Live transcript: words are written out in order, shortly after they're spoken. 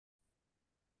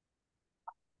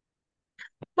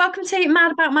Welcome to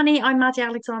Mad About Money. I'm Maddy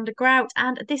Alexander-Grout,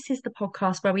 and this is the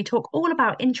podcast where we talk all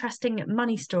about interesting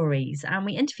money stories and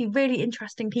we interview really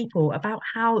interesting people about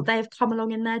how they've come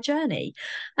along in their journey.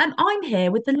 I'm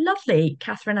here with the lovely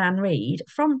Catherine-Ann Reid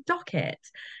from Doqit.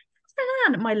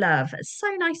 Catherine-Ann, my love, it's so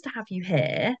nice to have you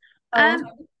here. Oh, Um,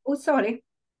 oh, sorry.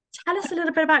 Tell us a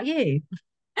little bit about you.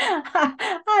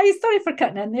 Hi, sorry for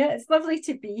cutting in there. It's lovely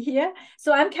to be here.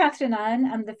 So I'm Catherine-Ann.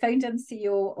 I'm the founder and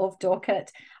CEO of Doqit,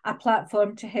 a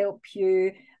platform to help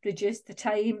you reduce the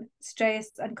time, stress,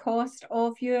 and cost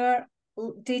of your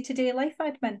day-to-day life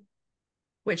admin.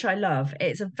 Which I love.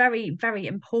 It's a very, very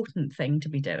important thing to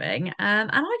be doing.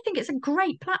 And I think it's a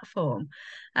great platform.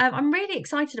 I'm really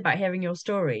excited about hearing your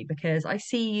story because I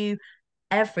see you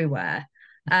everywhere.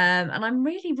 And I'm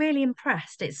really, really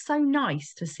impressed. It's so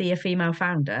nice to see a female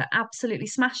founder absolutely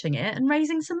smashing it and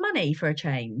raising some money for a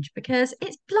change because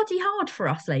it's bloody hard for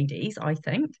us ladies, I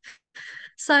think.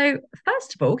 So,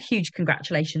 first of all, huge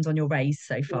congratulations on your raise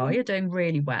so far. You're doing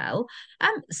really well.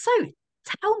 So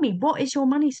tell me, what is your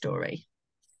money story?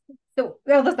 So,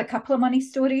 well, there's a couple of money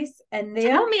stories in there.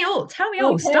 Tell me all. Tell me I'll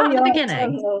all. tell Start at you the all. Tell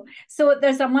beginning. you all. So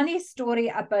there's a money story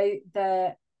about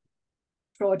the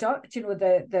product,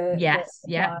 the Yes.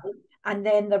 Yeah. supply. And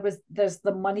then there's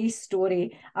the money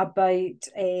story about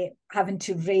having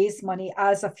to raise money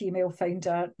as a female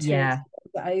founder to Yeah.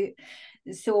 build it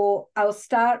out. So I'll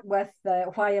start with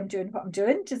why I'm doing what I'm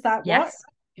doing. Does that work? Yes.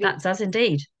 That Great. does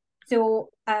indeed. So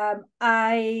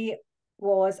I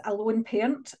was a lone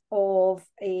parent of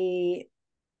a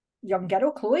young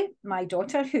girl, Chloe, my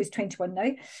daughter, who's 21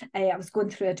 now. I was going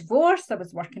through a divorce. I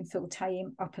was working full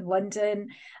time up in London.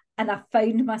 And I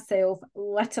found myself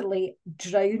literally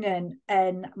drowning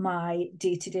in my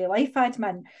day to day life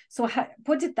admin. So,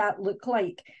 what did that look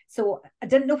like? So, I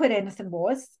didn't know where anything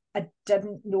was. I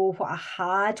didn't know what I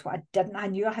had, what I didn't. I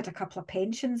knew I had a couple of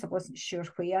pensions. I wasn't sure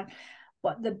where.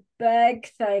 But the big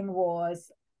thing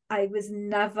was I was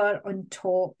never on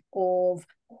top of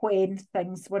when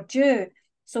things were due.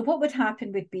 So what would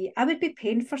happen would be I would be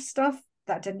paying for stuff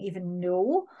that I didn't even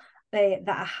know that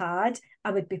I had.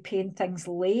 I would be paying things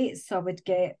late. So I would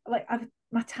get like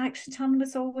my tax return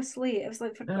was always late. It was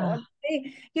like, for Ugh. God's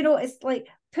sake, it's like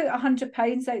put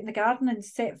 £100 out in the garden and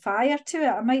set fire to it.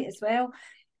 I might as well.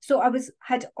 So I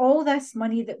had all this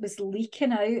money that was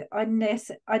leaking out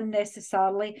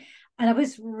unnecessarily, and I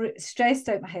was stressed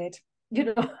out my head. You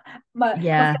know, my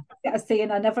Yeah. friend was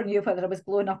saying I never knew whether I was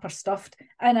blown up or stuffed,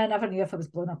 and I never knew if I was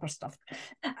blown up or stuffed.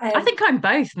 I Um, think I'm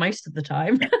both most of the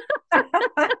time.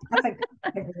 I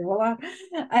think we all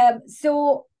are.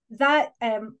 So that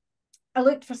I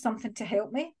looked for something to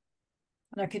help me,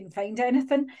 and I couldn't find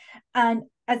anything. And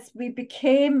as we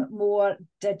became more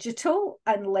digital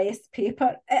and less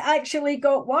paper, it actually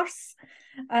got worse.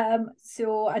 And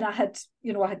I had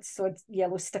sort of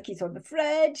yellow stickies on the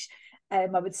fridge. I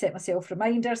would set myself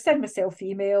reminders, send myself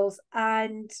emails,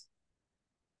 and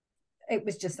it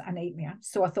was just a nightmare.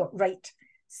 So I thought, right,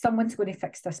 someone's going to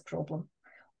fix this problem.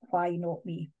 Why not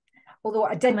me? Although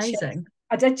Amazing.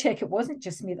 I did check it wasn't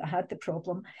just me that had the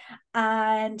problem,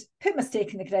 and put my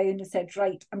stake in the ground and said,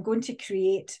 right, I'm going to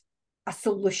create a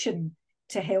solution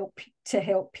to help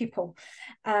people.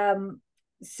 Um,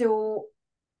 so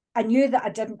I knew that I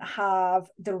didn't have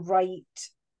the right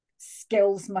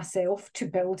skills myself to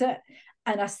build it,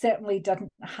 and I certainly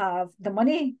didn't have the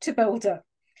money to build it.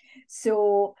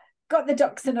 So got the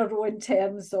ducks in a row in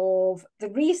terms of the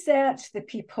research, the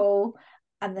people,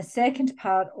 and the second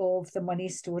part of the money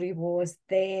story was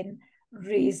then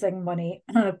raising money.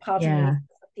 Pardon me, Yeah.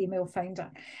 female founder.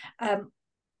 Um,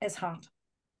 it's hard.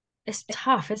 It's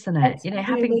tough, isn't it?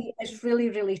 Having It's really,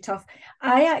 really tough.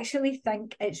 I actually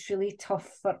think it's really tough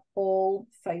for all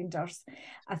founders.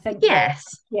 I think that, yes.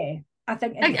 yeah, I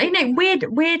think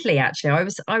Weirdly, actually,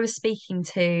 I was speaking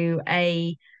to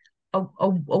a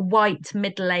white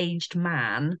middle-aged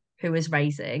man who is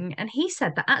raising, and he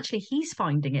said that actually he's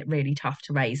finding it really tough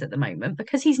to raise at the moment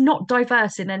because he's not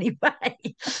diverse in any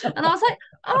way. And I was like,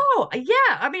 oh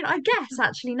yeah, I mean, I guess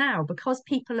actually now because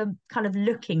people are kind of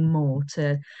looking more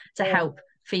to yeah, help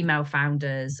female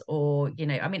founders or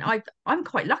I mean I'm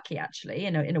quite lucky actually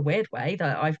in a weird way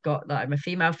that I'm a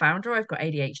female founder. I've got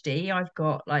ADHD, I've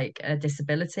got like a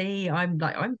disability. I'm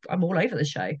all over the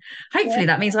show. yeah, Hopefully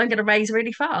that means I'm going to raise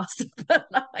really fast. But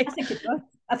I like, think it does.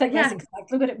 I think that's yeah,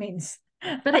 exactly what it means.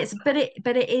 but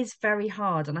it is very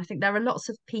hard, and I think there are lots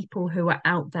of people who are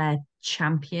out there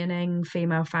championing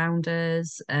female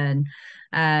founders, and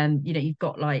you've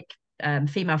got like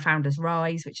Female Founders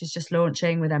Rise, which is just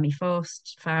launching with Emmy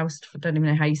Faust. I don't even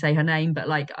know how you say her name, but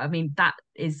like, I mean, that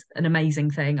is an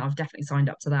amazing thing. I've definitely signed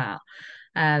up to that.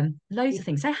 Loads of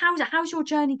things. So how's your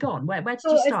journey gone? Where did you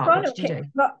So it's start? What gone did you okay, do?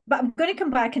 but I'm going to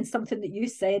come back in something that you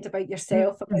said about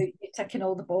yourself, about Mm, you ticking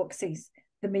all the boxes.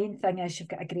 The main thing is you've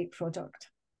got a great product.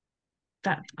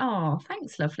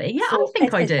 thanks, lovely. Yeah, I So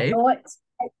think I do.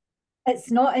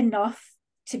 it's not enough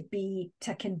to be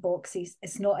ticking boxes.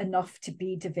 It's not enough to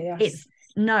be diverse. It's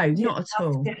no, You not at have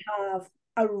all. to have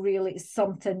a really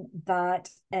something that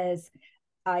is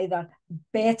either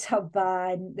better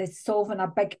than the solving a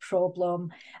big problem.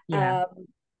 Yeah. Um,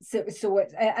 so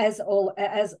it is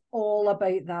all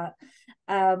about that.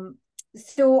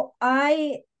 So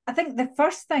I think the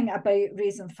first thing about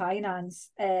raising finance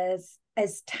is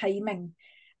timing.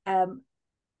 Um,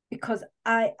 because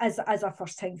I, as a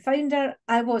first time founder,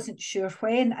 I wasn't sure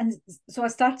when, and so I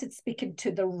started speaking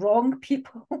to the wrong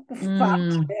people far Mm,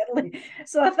 too early.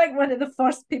 So I think one of the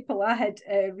first people I had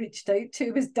reached out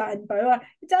to was Dan Bauer.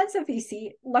 Dan's a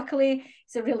VC. Luckily,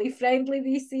 he's a really friendly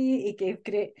VC. He gave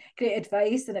great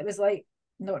advice, and it was like,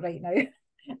 not right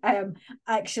now.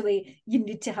 Actually, you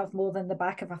need to have more than the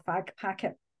back of a fag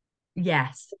packet.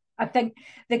 yes. I think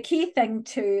the key thing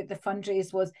to the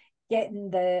fundraise was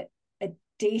getting the a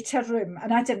data room.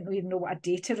 And I didn't even know what a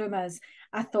data room is.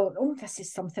 I thought, oh, this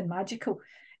is something magical.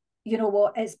 You know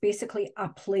what? It's basically a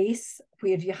place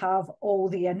where you have all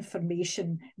the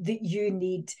information that you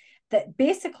need, that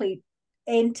basically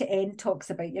end to end talks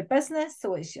about your business.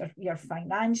 So it's your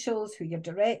financials, who your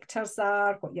directors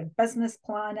are, what your business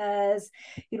plan is,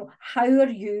 how are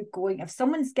you going, if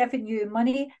someone's giving you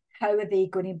money, how are they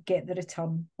going to get the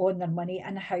return on their money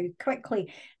and how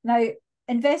quickly. Now,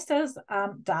 investors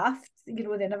daft, they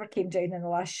never came down in the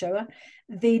last shower.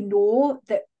 They know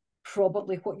that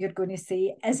probably what you're going to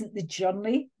say isn't the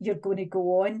journey you're going to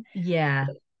go on. Yeah,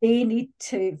 They need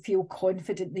to feel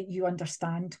confident that you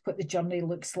understand what the journey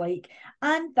looks like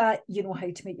and that you know how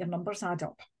to make your numbers add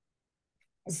up.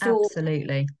 So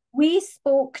absolutely. we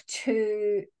spoke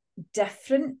to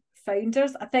different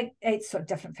founders. I think it's sort of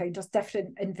different founders,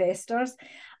 different investors.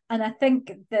 And I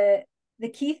think the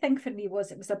key thing for me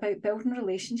was it was about building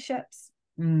relationships.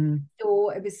 Mm, So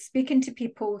it was speaking to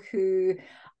people who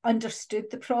understood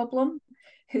the problem,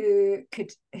 who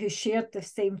shared the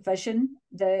same vision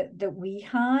that we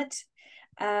had,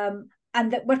 and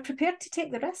that were prepared to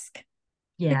take the risk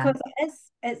yeah, because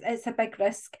it's a big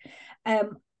risk.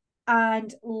 Um,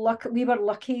 and we were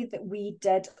lucky that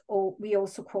we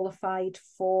also qualified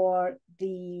for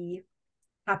the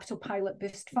Capital Pilot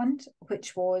Boost Fund,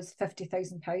 which was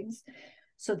 £50,000.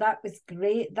 So that was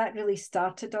great. That really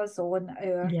started us on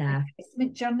our yeah.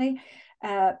 investment journey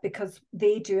because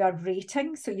they do a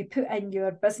rating. So you put in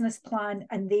your business plan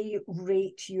and they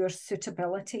rate your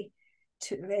suitability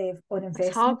on It's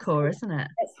investment. hardcore, So isn't it?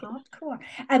 it's hardcore.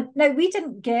 Now, we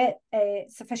didn't get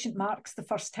sufficient marks the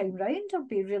first time round, I'll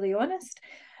be really honest.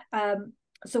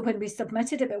 So when we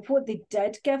submitted it, but what they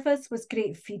did give us was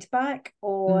great feedback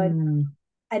on Mm,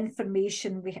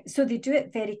 information. So they do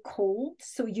it very cold,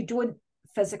 so you don't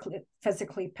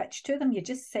physically pitch to them, you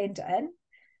just send it in.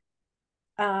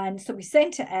 And so we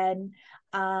sent it in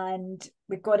and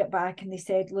we got it back and they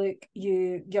said, look,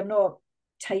 you're not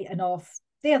tight enough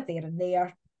there and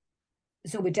there.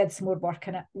 So we did some more work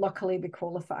in it. Luckily we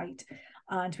qualified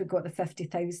and we got the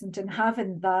 50,000, and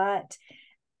having that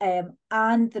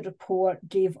and the report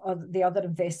gave the other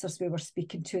investors we were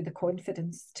speaking to the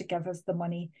confidence to give us the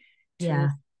money to. yeah.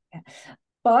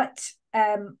 But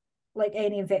like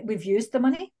any we've used the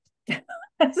money.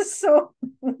 So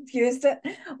we've used it.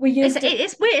 We It's used it.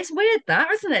 it's weird. It's weird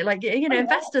that, isn't it? Like, Oh,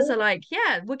 investors yeah. are like,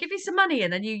 yeah, we'll give you some money,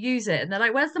 and then you use it, and they're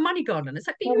like, where's the money gone? And it's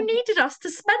like, but you Well, needed us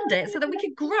to spend it so that we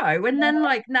could grow, and then yeah.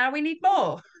 like now we need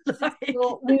more. Like,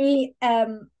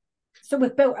 So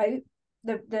we've built out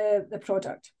the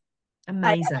product.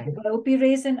 I amazing. will be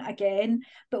raising again,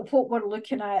 but what we're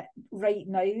looking at right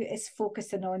now is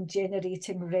focusing on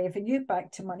generating revenue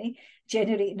back to money,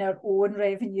 generating our own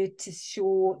revenue to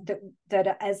show that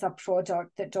it is a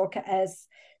product, that Doqit is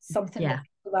something that Yeah,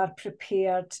 people are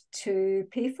prepared to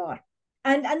pay for.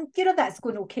 And that's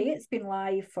going okay. It's been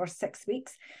live for 6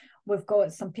 weeks. We've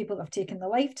got some people that have taken the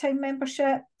lifetime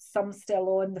membership, some still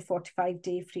on the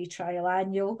 45-day free trial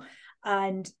annual,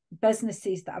 and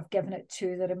businesses that have given it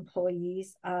to their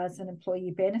employees as an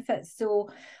employee benefit. So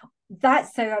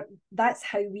that's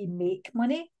how we make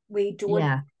money. We don't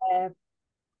yeah,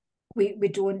 we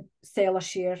don't sell or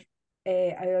share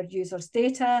our users'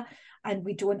 data, and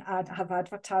we don't have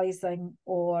advertising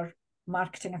or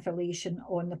marketing affiliation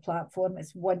on the platform.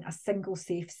 It's a single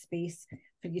safe space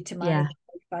for you to yeah.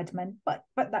 manage admin, but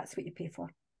that's what you pay for.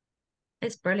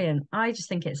 It's brilliant. I just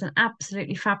think it's an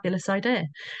absolutely fabulous idea.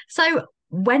 So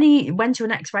when's your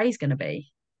next raise going to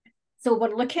be? So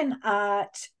we're looking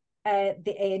at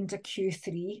the end of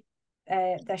Q3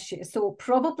 this year. So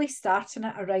probably starting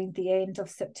it around the end of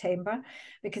September,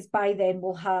 because by then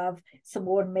we'll have some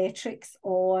more metrics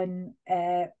on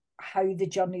how the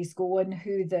journey's going,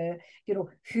 who the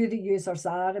users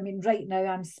are. I mean, right now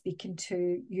I'm speaking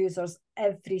to users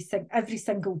every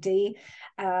single day,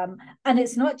 and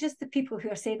it's not just the people who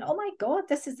are saying, "Oh my God,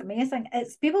 this is amazing."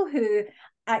 It's people who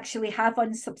actually have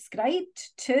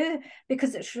unsubscribed too,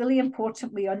 because it's really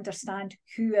important we understand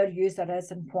who our user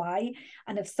is and why.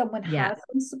 And if someone Yeah. has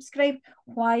unsubscribed,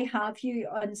 why have you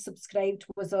unsubscribed?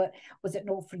 Was it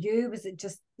not for you? Was it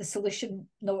just the solution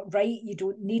not right? You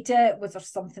don't need it? Was there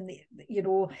something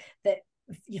that that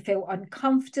you felt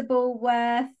uncomfortable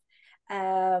with?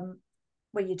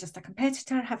 Were you just a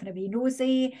competitor having a wee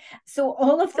nosy? So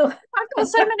all of those I've got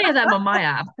so many of them on my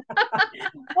app.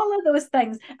 all of those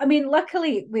things. I mean,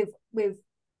 luckily we've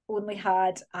only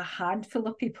had a handful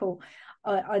of people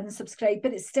unsubscribe,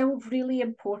 but it's still really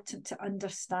important to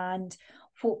understand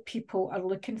what people are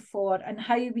looking for and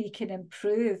how we can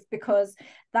improve, because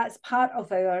that's part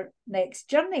of our next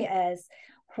journey is,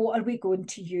 what are we going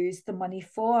to use the money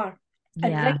for?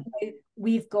 And right Yeah. now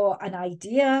we've got an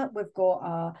idea, we've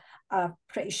got a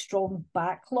pretty strong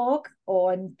backlog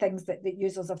on things that the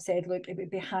users have said, look, it would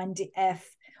be handy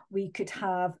if we could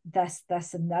have this,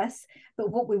 this, and this. But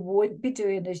what we won't be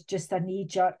doing is just a knee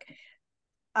jerk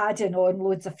adding on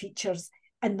loads of features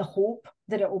in the hope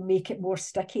that it will make it more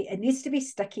sticky. It needs to be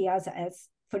sticky as it is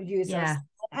for users. Yeah.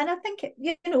 And I think,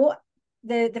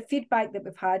 the feedback that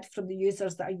we've had from the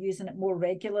users that are using it more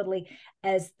regularly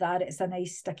is that it's a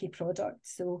nice sticky product.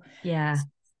 So Yeah.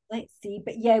 let's see.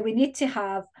 But yeah, we need to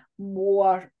have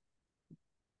more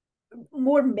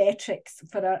metrics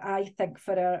for our, I think,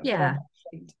 for our Yeah.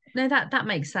 No, that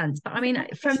makes sense. But I mean,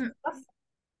 stuff.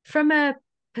 from a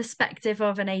perspective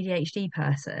of an ADHD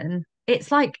person,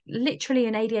 it's like literally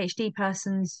an ADHD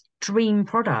person's dream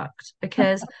product,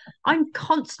 because I'm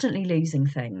constantly losing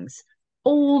things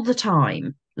all the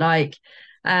time. Like,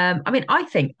 I mean, I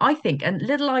think a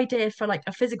little idea for like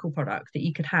a physical product that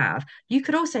you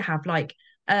could also have like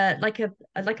a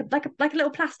little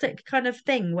plastic kind of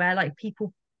thing where like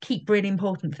people keep really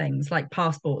important things like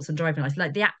passports and driving license,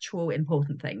 like the actual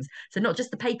important things. So not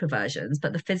just the paper versions,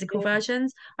 but the physical Yeah,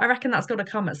 versions. I reckon that's got to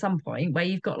come at some point where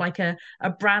you've got like a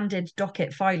branded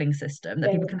Doqit filing system that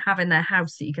people yeah. can have in their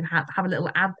house that you can have a little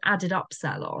added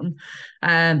upsell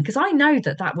on. Because I know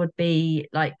that would be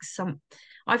like some.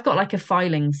 I've got like a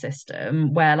filing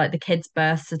system where like the kids'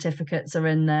 birth certificates are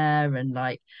in there and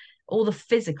like all the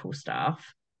physical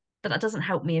stuff, but that doesn't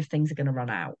help me if things are going to run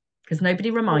out because nobody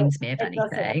No, reminds me of it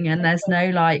doesn't. anything. And there's no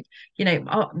like,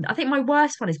 I think my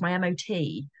worst one is my MOT.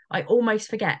 I almost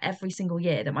forget every single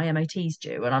year that my MOT's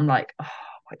due. And I'm like, oh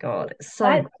my God, it's so,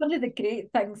 That's one of the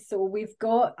great things. So we've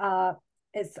got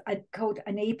called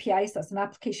an API, so it's an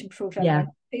application programming yeah,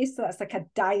 interface. So that's like a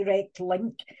direct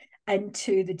link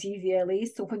into the DVLA.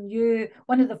 So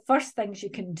one of the first things you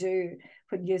can do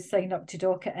when you sign up to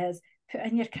Doqit is put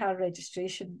in your car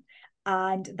registration,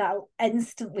 and that'll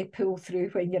instantly pull through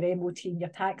when your MOT and your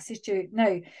tax is due.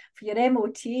 Now, for your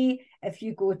MOT, if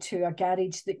you go to a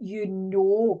garage that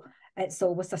it's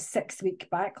always a 6 week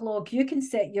backlog, you can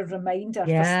set your reminder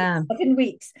for yeah, 7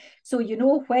 weeks. So you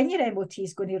know when your MOT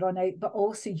is going to run out, but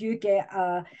also you get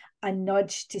a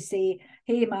nudge to say,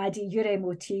 hey, Maddy, your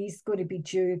MOT is going to be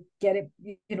due. Get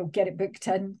it booked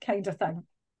in, kind of thing.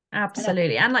 And I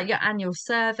absolutely. And like your annual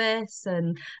service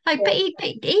and like, but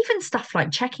think, even stuff like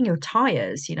checking your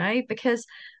tires, because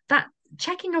that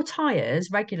checking your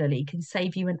tires regularly can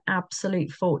save you an absolute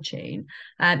fortune.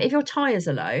 If your tires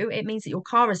are low, it means that your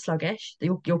car is sluggish,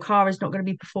 your car is not going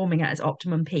to be performing at its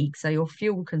optimum peak. So your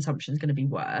fuel consumption is going to be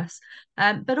worse.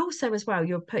 But also as well,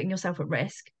 you're putting yourself at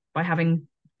risk by having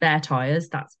bare tires.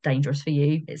 That's dangerous for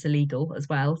you. It's illegal as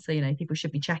well. So, people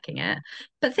should be checking it.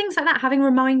 But things like that, having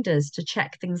reminders to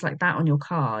check things like that on your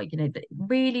car, that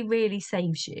really, really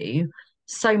saves you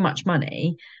so much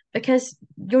money because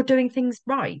you're doing things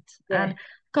right. yeah. And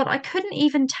God, I couldn't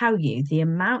even tell you the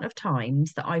amount of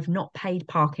times that I've not paid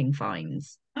parking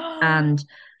fines. And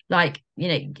like,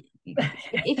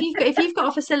 if you've got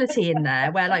a facility in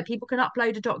there where like people can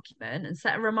upload a document and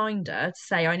set a reminder to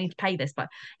say I need to pay this, but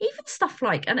even stuff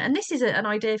like and this is an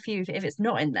idea for you if it's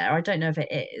not in there, I don't know if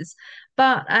it is,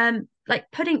 but like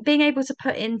being able to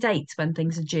put in dates when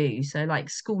things are due, so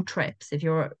like school trips if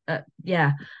you're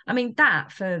yeah, I mean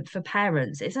that for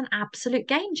parents is an absolute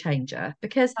game changer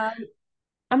because I,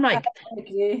 I'm I like,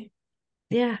 agree.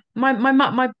 yeah,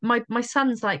 my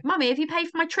son's like, Mummy, have you paid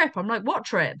for my trip? I'm like, what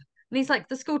trip? And he's like,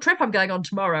 the school trip I'm going on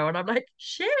tomorrow. And I'm like,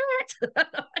 shit.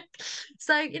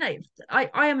 So, I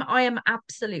am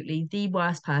absolutely the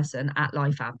worst person at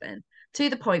life admin, to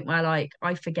the point where like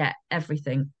I forget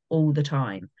everything all the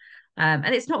time.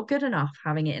 And it's not good enough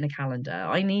having it in a calendar.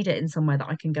 I need it in somewhere that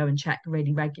I can go and check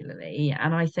really regularly.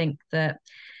 And I think that,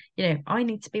 I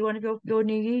need to be one of your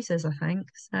new users, I think.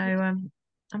 So I'm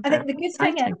I very think the good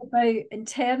thing is exciting. about, in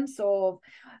terms of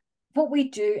what we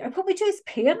do, and what we do as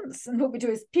parents and what we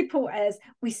do as people, is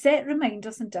we set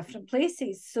reminders in different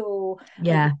places. So like,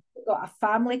 Yeah. you've got a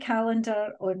family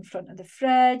calendar on front of the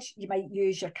fridge. You might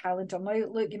use your calendar on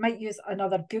Outlook. You might use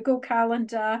another Google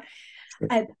calendar.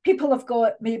 And people have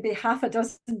got maybe half a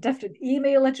dozen different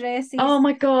email addresses. Oh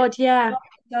my God, yeah. What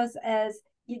it does is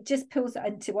it just pulls it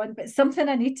into one. But something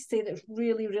I need to say that's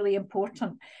really, really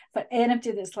important for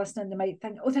anybody that's listening, they might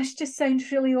think, oh, this just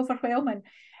sounds really overwhelming.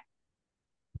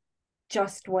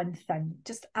 Just one thing.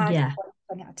 Just add Yeah. one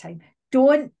thing at a time.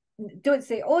 Don't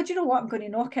say, oh, do you know what? I'm going to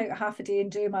knock out half a day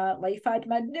and do my life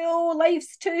admin. No,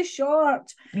 life's too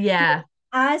short. Yeah.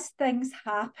 As things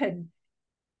happen,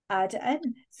 add it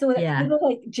in. So that, Yeah.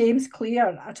 like James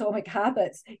Clear, Atomic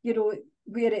Habits,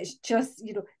 where it's just,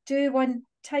 do one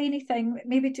tiny thing,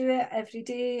 maybe do it every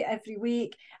day, every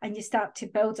week, and you start to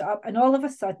build it up. And all of a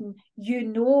sudden,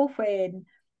 when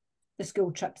the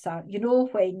school trips are,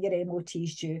 when your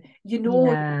MOT's due,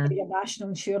 where Yeah. your national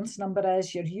insurance number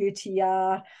is, your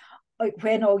UTR, like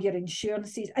when all your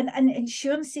insurances and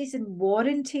insurances and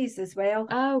warranties as well.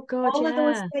 Oh God, All of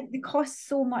those yeah. things, they cost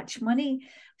so much money.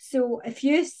 So if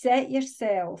you set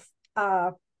yourself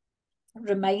a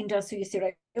reminder, so you say,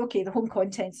 right, okay, the home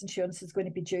contents insurance is going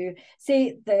to be due,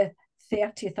 say the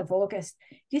 30th of August,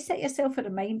 you set yourself a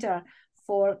reminder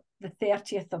for the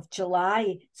 30th of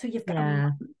July. So you've got a Yeah.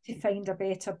 month to find a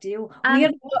better deal.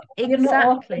 And We're not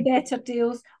offering exactly. better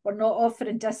deals. We're not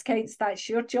offering discounts. That's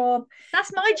your job.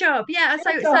 That's my job. Yeah.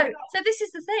 Your So job. this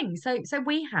is the thing. So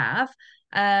we have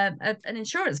an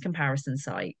insurance comparison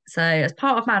site. So as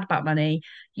part of Mad About Money,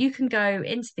 you can go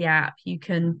into the app, you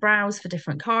can browse for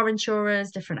different car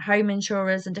insurers, different home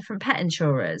insurers, and different pet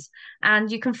insurers, and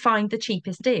you can find the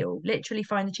cheapest deal. Literally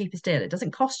find the cheapest deal. It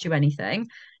doesn't cost you anything.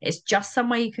 It's just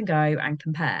somewhere you can go and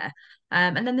compare.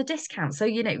 And then the discount. So,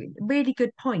 really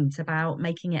good point about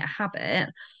making it a habit.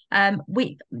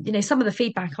 Some of the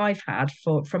feedback I've had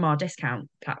from our discount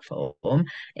platform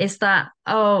is that,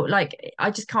 oh, like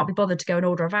I just can't be bothered to go and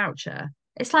order a voucher.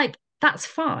 It's like, that's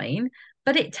fine,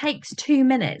 but it takes 2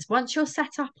 minutes. Once you're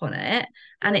set up on it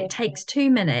and Yeah, it takes 2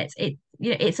 minutes,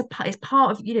 it's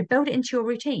part of, build it into your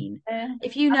routine. yeah,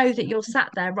 If you know that you're absolutely. sat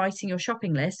there writing your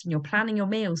shopping list and you're planning your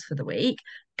meals for the week,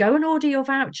 go and order your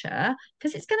voucher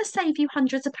because it's going to save you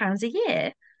hundreds of pounds a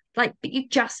year. Like, but you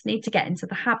just need to get into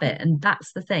the habit, and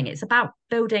that's the thing. It's about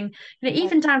building,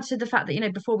 even down to the fact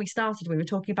that, before we started we were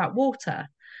talking about water.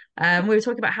 We were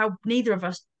talking about how neither of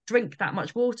us drink that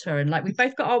much water, and like we've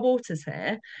both got our waters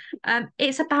here.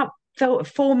 It's about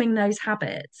forming those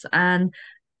habits, and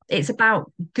it's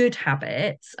about good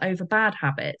habits over bad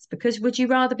habits, because would you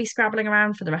rather be scrabbling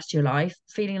around for the rest of your life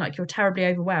feeling like you're terribly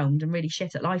overwhelmed and really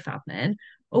shit at life admin,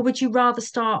 or would you rather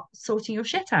start sorting your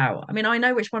shit out? I mean, I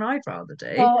know which one I'd rather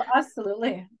do. Oh,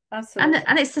 absolutely. And Absolutely.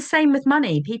 and it's the same with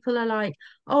money. People are like,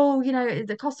 oh,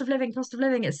 the cost of living,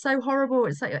 it's so horrible.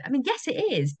 It's like, I mean, yes, it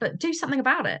is, but do something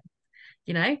about it.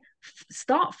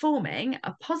 Start forming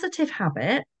a positive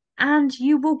habit and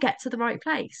you will get to the right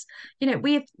place.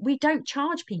 We don't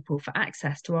charge people for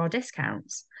access to our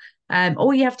discounts.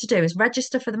 All you have to do is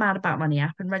register for the Mad About Money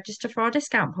app and register for our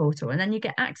discount portal, and then you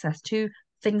get access to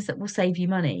things that will save you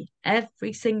money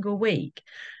every single week.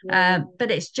 Yeah.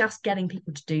 But it's just getting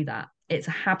people to do that. It's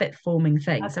a habit forming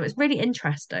thing. So it's really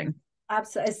interesting.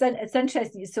 Absolutely. It's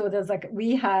interesting. So there's like,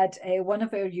 we had one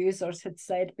of our users had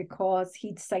said, because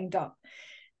he'd signed up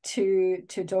to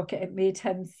Doqit, it made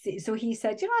him see, so he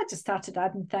said, I just started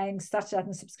adding things, started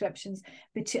adding subscriptions,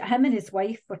 but him and his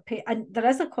wife were paying, and there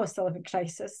is a cost of living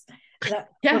crisis, that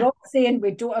we're Yeah. all saying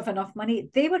we don't have enough money.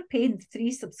 They were paying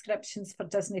 3 subscriptions for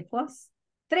Disney Plus.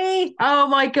 3. Oh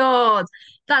my God.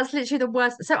 That's literally the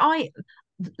worst. So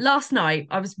last night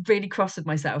I was really cross with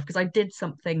myself because I did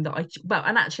something that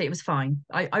and actually it was fine.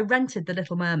 I rented The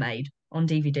Little Mermaid on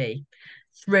DVD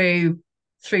through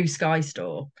Sky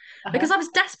Store because Uh-huh. I was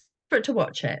desperate to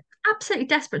watch it. Absolutely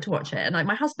desperate to watch it. And like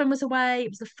my husband was away. It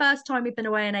was the first time we'd been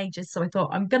away in ages. So I thought,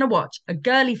 I'm gonna watch a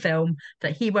girly film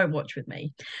that he won't watch with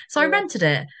me. So I Yeah. rented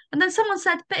it. And then someone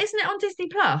said, but isn't it on Disney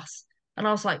Plus? And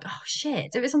I was like, oh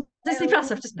shit, if it's on Disney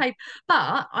Plus, I've just paid.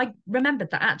 But I remembered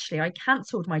that actually I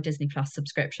cancelled my Disney Plus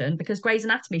subscription because Grey's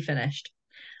Anatomy finished.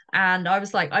 And I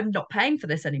was like, I'm not paying for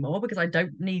this anymore because I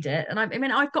don't need it. And I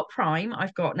mean, I've got Prime,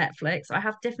 I've got Netflix, I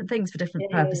have different things for different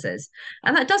Yeah. purposes.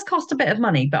 And that does cost a bit of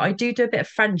money, but I do a bit of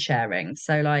friend sharing.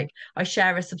 So like I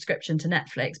share a subscription to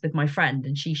Netflix with my friend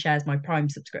and she shares my Prime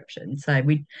subscription. So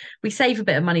we save a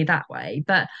bit of money that way.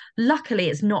 But luckily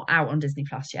it's not out on Disney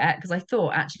Plus yet because I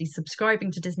thought actually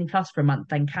subscribing to Disney Plus for a month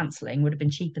then cancelling would have been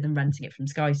cheaper than renting it from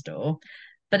Sky Store.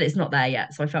 But it's not there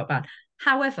yet, so I felt bad.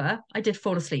 However, I did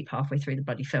fall asleep halfway through the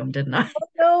bloody film, didn't I?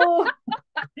 No,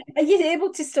 are you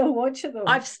able to still watch it though?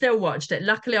 I've still watched it.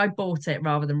 Luckily, I bought it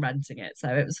rather than renting it, so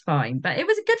it was fine. But it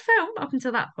was a good film up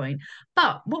until that point.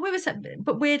 But what we were saying,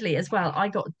 but weirdly as well, I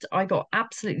got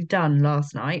absolutely done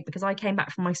last night because I came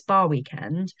back from my spa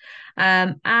weekend,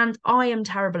 and I am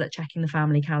terrible at checking the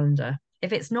family calendar.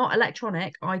 If it's not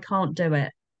electronic, I can't do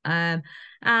it. Um,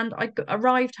 and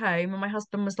arrived home, and my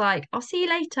husband was like, "I'll see you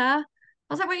later."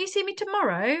 I was like, "Won't you see me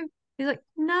tomorrow?" He's like,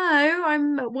 no,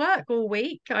 I'm at work all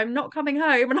week. I'm not coming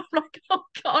home. And I'm like, oh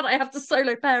God, I have to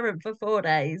solo parent for 4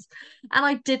 days. And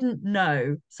I didn't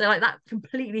know. So like that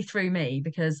completely threw me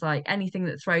because like anything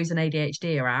that throws an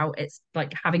ADHD out, it's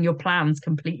like having your plans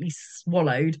completely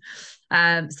swallowed.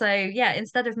 So yeah,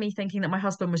 instead of me thinking that my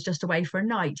husband was just away for a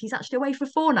night, he's actually away for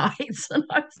 4 nights. And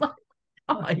I was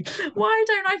like, why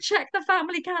don't I check the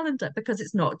family calendar? Because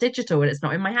it's not digital and it's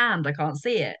not in my hand. I can't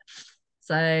see it.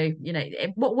 So,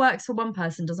 what works for one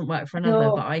person doesn't work for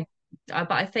another. But No.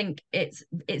 I think it's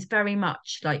very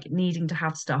much like needing to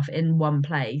have stuff in one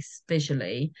place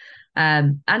visually.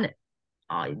 And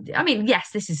I mean, yes,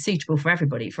 this is suitable for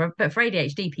everybody, but for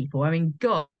ADHD people, I mean,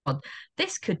 God,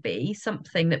 this could be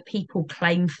something that people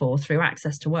claim for through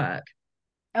access to work.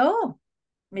 Oh,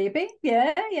 maybe.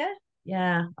 Yeah, yeah.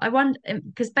 Yeah, I wonder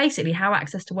because basically how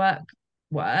access to work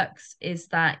works is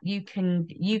that you can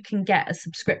get a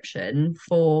subscription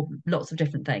for lots of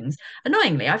different things.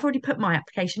 Annoyingly, I've already put my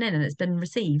application in and it's been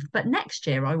received, but next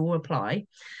year I will apply.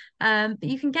 But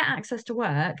you can get access to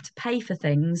work to pay for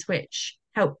things which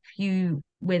help you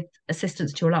with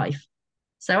assistance to your life.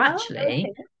 So Oh, actually,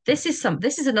 okay. this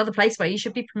is another place where you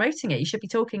should be promoting it. You should be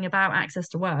talking about access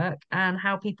to work and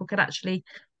how people could actually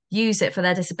use it for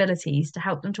their disabilities to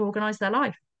help them to organize their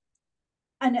life.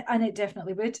 And it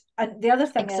definitely would. And the other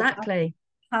thing is, Exactly.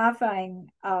 having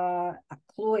a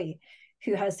Chloe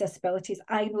who has disabilities,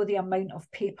 I know the amount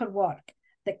of paperwork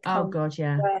that Oh comes God,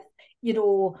 yeah. with, you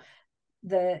know,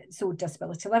 the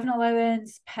disability living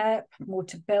allowance, PIP,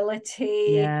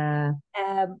 motability, Yeah,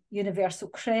 universal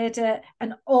credit,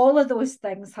 and all of those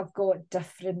things have got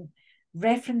different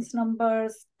reference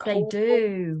numbers, they codes.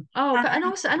 do. Oh And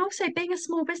God, and also being a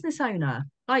small business owner,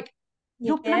 like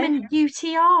your yeah, blooming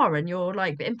UTR and your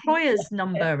like yeah, employer's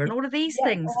number and all of these yeah,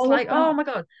 things. It's all of like, oh that. my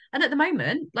God. And at the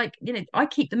moment, like, I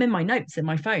keep them in my notes in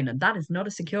my phone, and that is not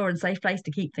a secure and safe place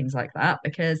to keep things like that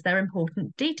because they're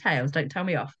important details. Don't tell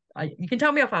me off. You can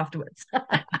tell me off afterwards. But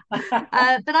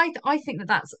I think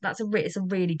it's a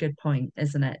really good point,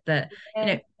 isn't it? That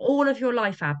Yeah. all of your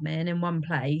life admin in one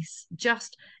place,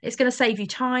 just it's going to save you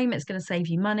time, it's going to save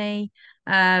you money,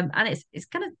 and it's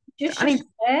going to, Reduce I your mean,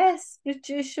 stress,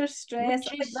 reduce your stress. I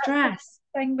think reduce that's the stress.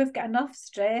 thing. We've got enough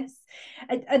stress.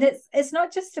 And it's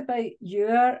not just about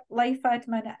your life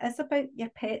admin, it is about your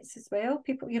pets as well.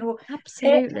 People, pet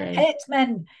Absolutely.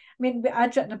 petmen. I mean,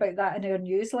 I'd written about that in our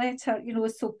newsletter,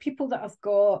 so people that have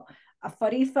got a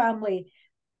furry family,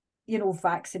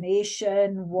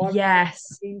 vaccination, worm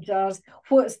Yes. dangers,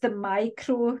 what's the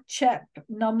microchip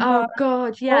number, Oh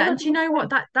God, yeah. all And of do you those know what?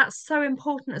 things. That's so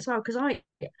important as well because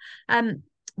um,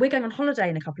 we're going on holiday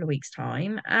in a couple of weeks'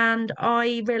 time, and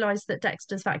I realised that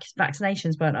Dexter's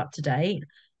vaccinations weren't up to date.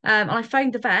 And I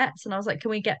phoned the vets and I was like, "Can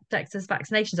we get Dexter's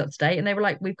vaccinations up to date?" And they were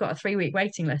like, "We've got a 3-week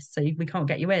waiting list, so we can't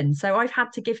get you in." So I've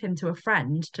had to give him to a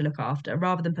friend to look after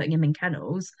rather than putting him in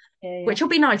kennels, Yeah, which will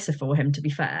be nicer for him, to be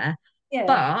fair. yeah.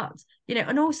 But,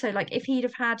 and also like if he'd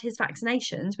have had his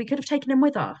vaccinations, we could have taken him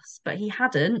with us, but he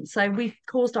hadn't. So we've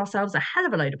caused ourselves a hell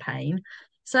of a load of pain.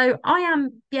 So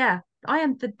yeah, I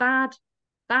am the bad,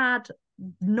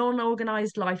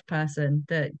 non-organized life person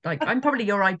that like I'm probably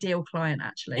your ideal client,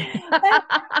 actually. Well,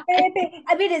 maybe.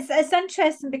 I mean, it's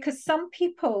interesting because some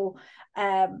people,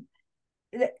 um,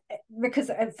 because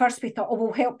at first we thought, oh,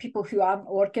 we'll help people who aren't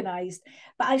organised,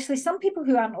 but actually, some people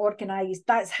who aren't organised,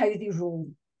 that's how they roll.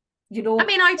 You I know,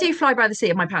 mean, I do fly by the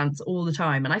seat of my pants all the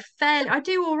time, and I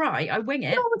do all right. I wing you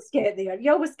it. always get there.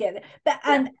 You always get there. But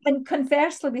Yeah, and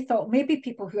conversely, we thought maybe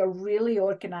people who are really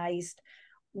organised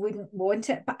wouldn't want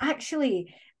it. But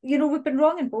actually, we've been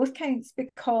wrong in both counts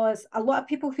because a lot of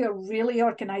people who are really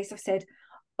organised have said,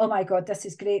 oh my God, this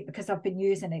is great because I've been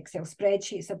using Excel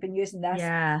spreadsheets, I've been using this.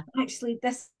 Yeah. Actually,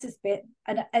 this is better.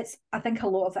 And I think a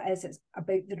lot of it is, it's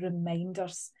about the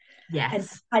reminders and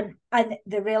Yes. and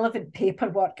the relevant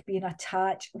paperwork being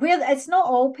attached. Where it's not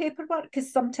all paperwork,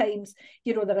 because sometimes,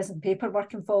 there isn't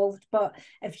paperwork involved. But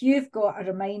if you've got a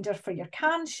reminder for your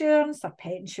car insurance or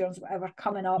pet insurance, whatever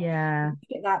coming up, Yeah.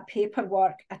 you get that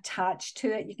paperwork attached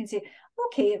to it. You can say,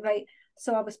 okay, right.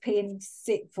 So I was paying,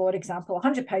 say, for example,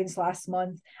 £100 last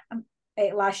month.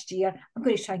 Last year, I'm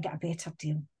going to try and get a better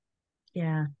deal.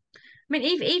 Yeah. I mean,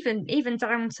 even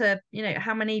down to,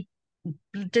 how many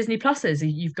Disney Pluses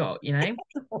you've got,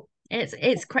 it's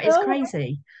Oh,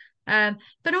 crazy.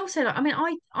 But also, like, I mean,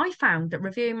 I found that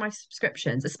reviewing my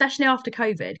subscriptions, especially after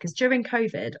COVID, because during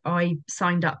COVID I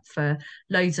signed up for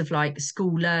loads of like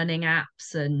school learning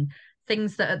apps and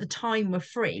things that at the time were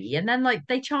free, and then like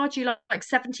they charge you like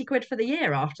 70 quid for the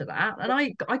year after that. And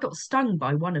I got stung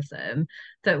by one of them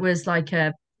that was like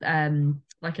an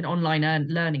online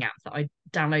learning app that I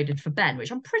downloaded for Ben,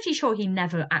 which I'm pretty sure he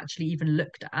never actually even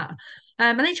looked at.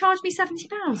 And they charged me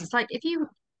 £70. It's like, if you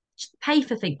pay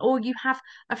for things or you have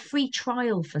a free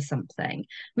trial for something. I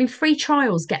mean, free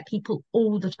trials get people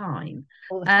all the time.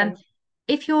 all the Um, time.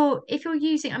 if you're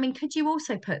using, I mean, could you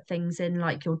also put things in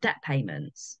like your debt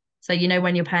payments? So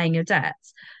when you're paying your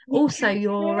debts. You Also can,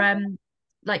 your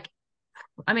like,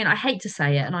 I mean, I hate to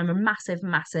say it, and I'm a massive,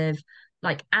 massive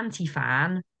like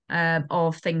anti-fan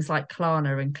of things like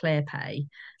Klarna and ClearPay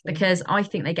because I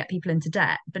think they get people into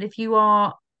debt. But if you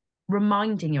are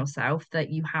reminding yourself that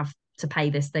you have to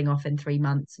pay this thing off in 3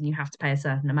 months and you have to pay a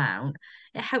certain amount,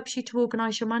 it helps you to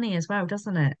organise your money as well,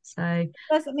 doesn't it? So I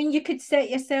mean, you could set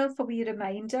yourself a wee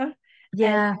reminder, and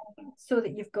yeah, so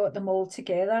that you've got them all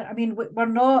together. I mean,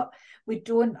 we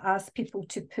don't ask people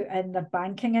to put in their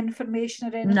banking information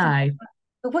or anything. no,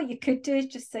 But what you could do is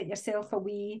just set yourself a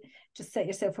wee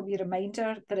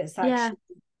reminder that yeah,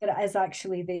 that it is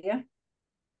actually there, and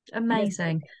it's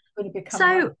amazing. going to be coming up So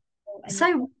in your.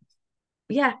 so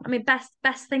yeah, I mean,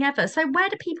 best thing ever. So where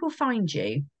do people find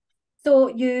you?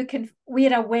 So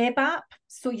we're a web app,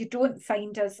 so you don't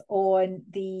find us on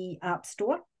the App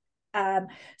Store.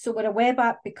 So we're a web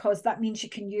app because that means you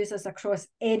can use us across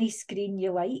any screen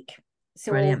you like.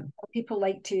 So Brilliant. people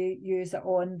like to use it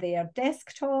on their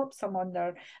desktop, some on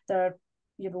their their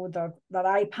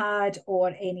iPad or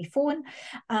any phone.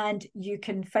 And you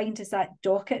can find us at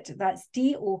Doqit, that's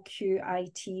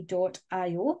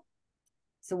DOQIT.io.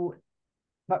 So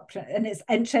and it's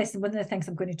interesting. One of the things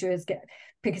I'm going to do is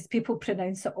because people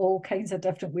pronounce it all kinds of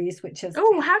different ways, which is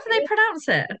Oh, how do they pronounce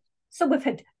it? so we've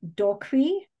had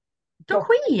Doqui, Doc.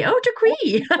 Doqui. Oh,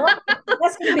 Doqui.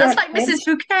 That's going to be That's our like Mrs. French.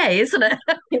 Bouquet, isn't it?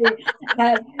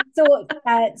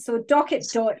 So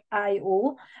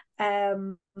Doqit.io,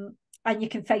 and you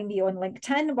can find me on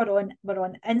LinkedIn. We're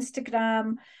on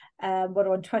Instagram.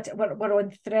 We're on Twitter. We're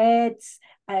on Threads.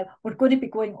 We're going to be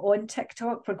going on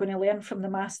TikTok. We're going to learn from the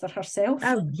master herself.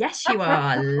 Oh, yes, you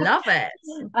are. Love it.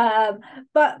 um,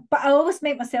 but I always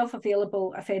make myself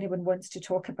available if anyone wants to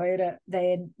talk about it.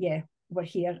 Then yeah, we're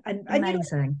here, and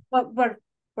Amazing. we're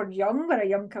young. We're a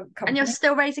young And you're company.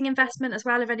 still raising investment as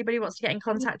well if anybody wants to get in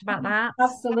contact about that.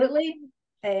 Absolutely.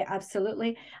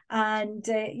 Absolutely. And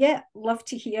yeah, love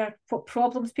to hear what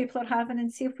problems people are having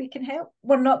and see if we can help.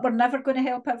 We're never going to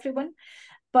help everyone,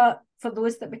 but for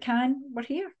those that we can, we're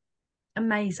here.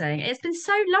 Amazing. It's been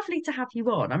so lovely to have you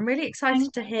on. I'm really excited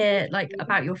Thank to hear like you.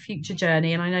 about your future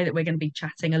journey. And I know that we're going to be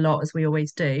chatting a lot as we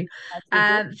always do.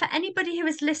 As we do. For anybody who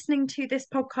is listening to this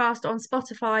podcast on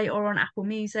Spotify or on Apple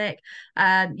Music,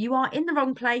 you are in the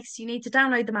wrong place. You need to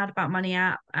download the Mad About Money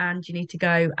app and you need to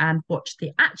go and watch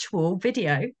the actual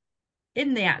video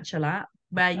in the actual app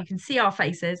where you can see our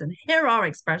faces and hear our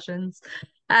expressions.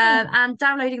 And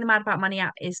downloading the Mad About Money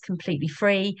app is completely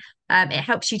free. It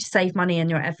helps you to save money in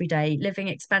your everyday living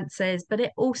expenses, but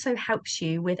it also helps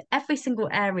you with every single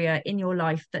area in your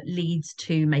life that leads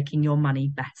to making your money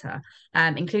better,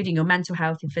 including your mental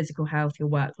health, your physical health, your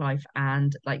work life,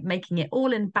 and like making it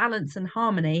all in balance and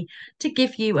harmony to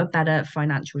give you a better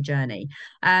financial journey.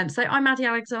 So I'm Maddy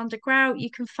Alexander-Grout.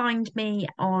 You can find me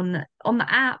on the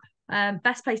app.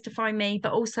 Best place to find me,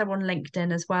 but also on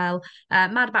LinkedIn as well.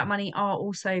 Mad About Money are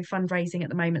also fundraising at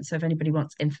the moment. So if anybody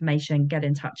wants information, get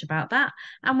in touch about that.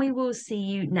 And we will see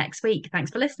you next week.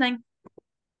 Thanks for listening.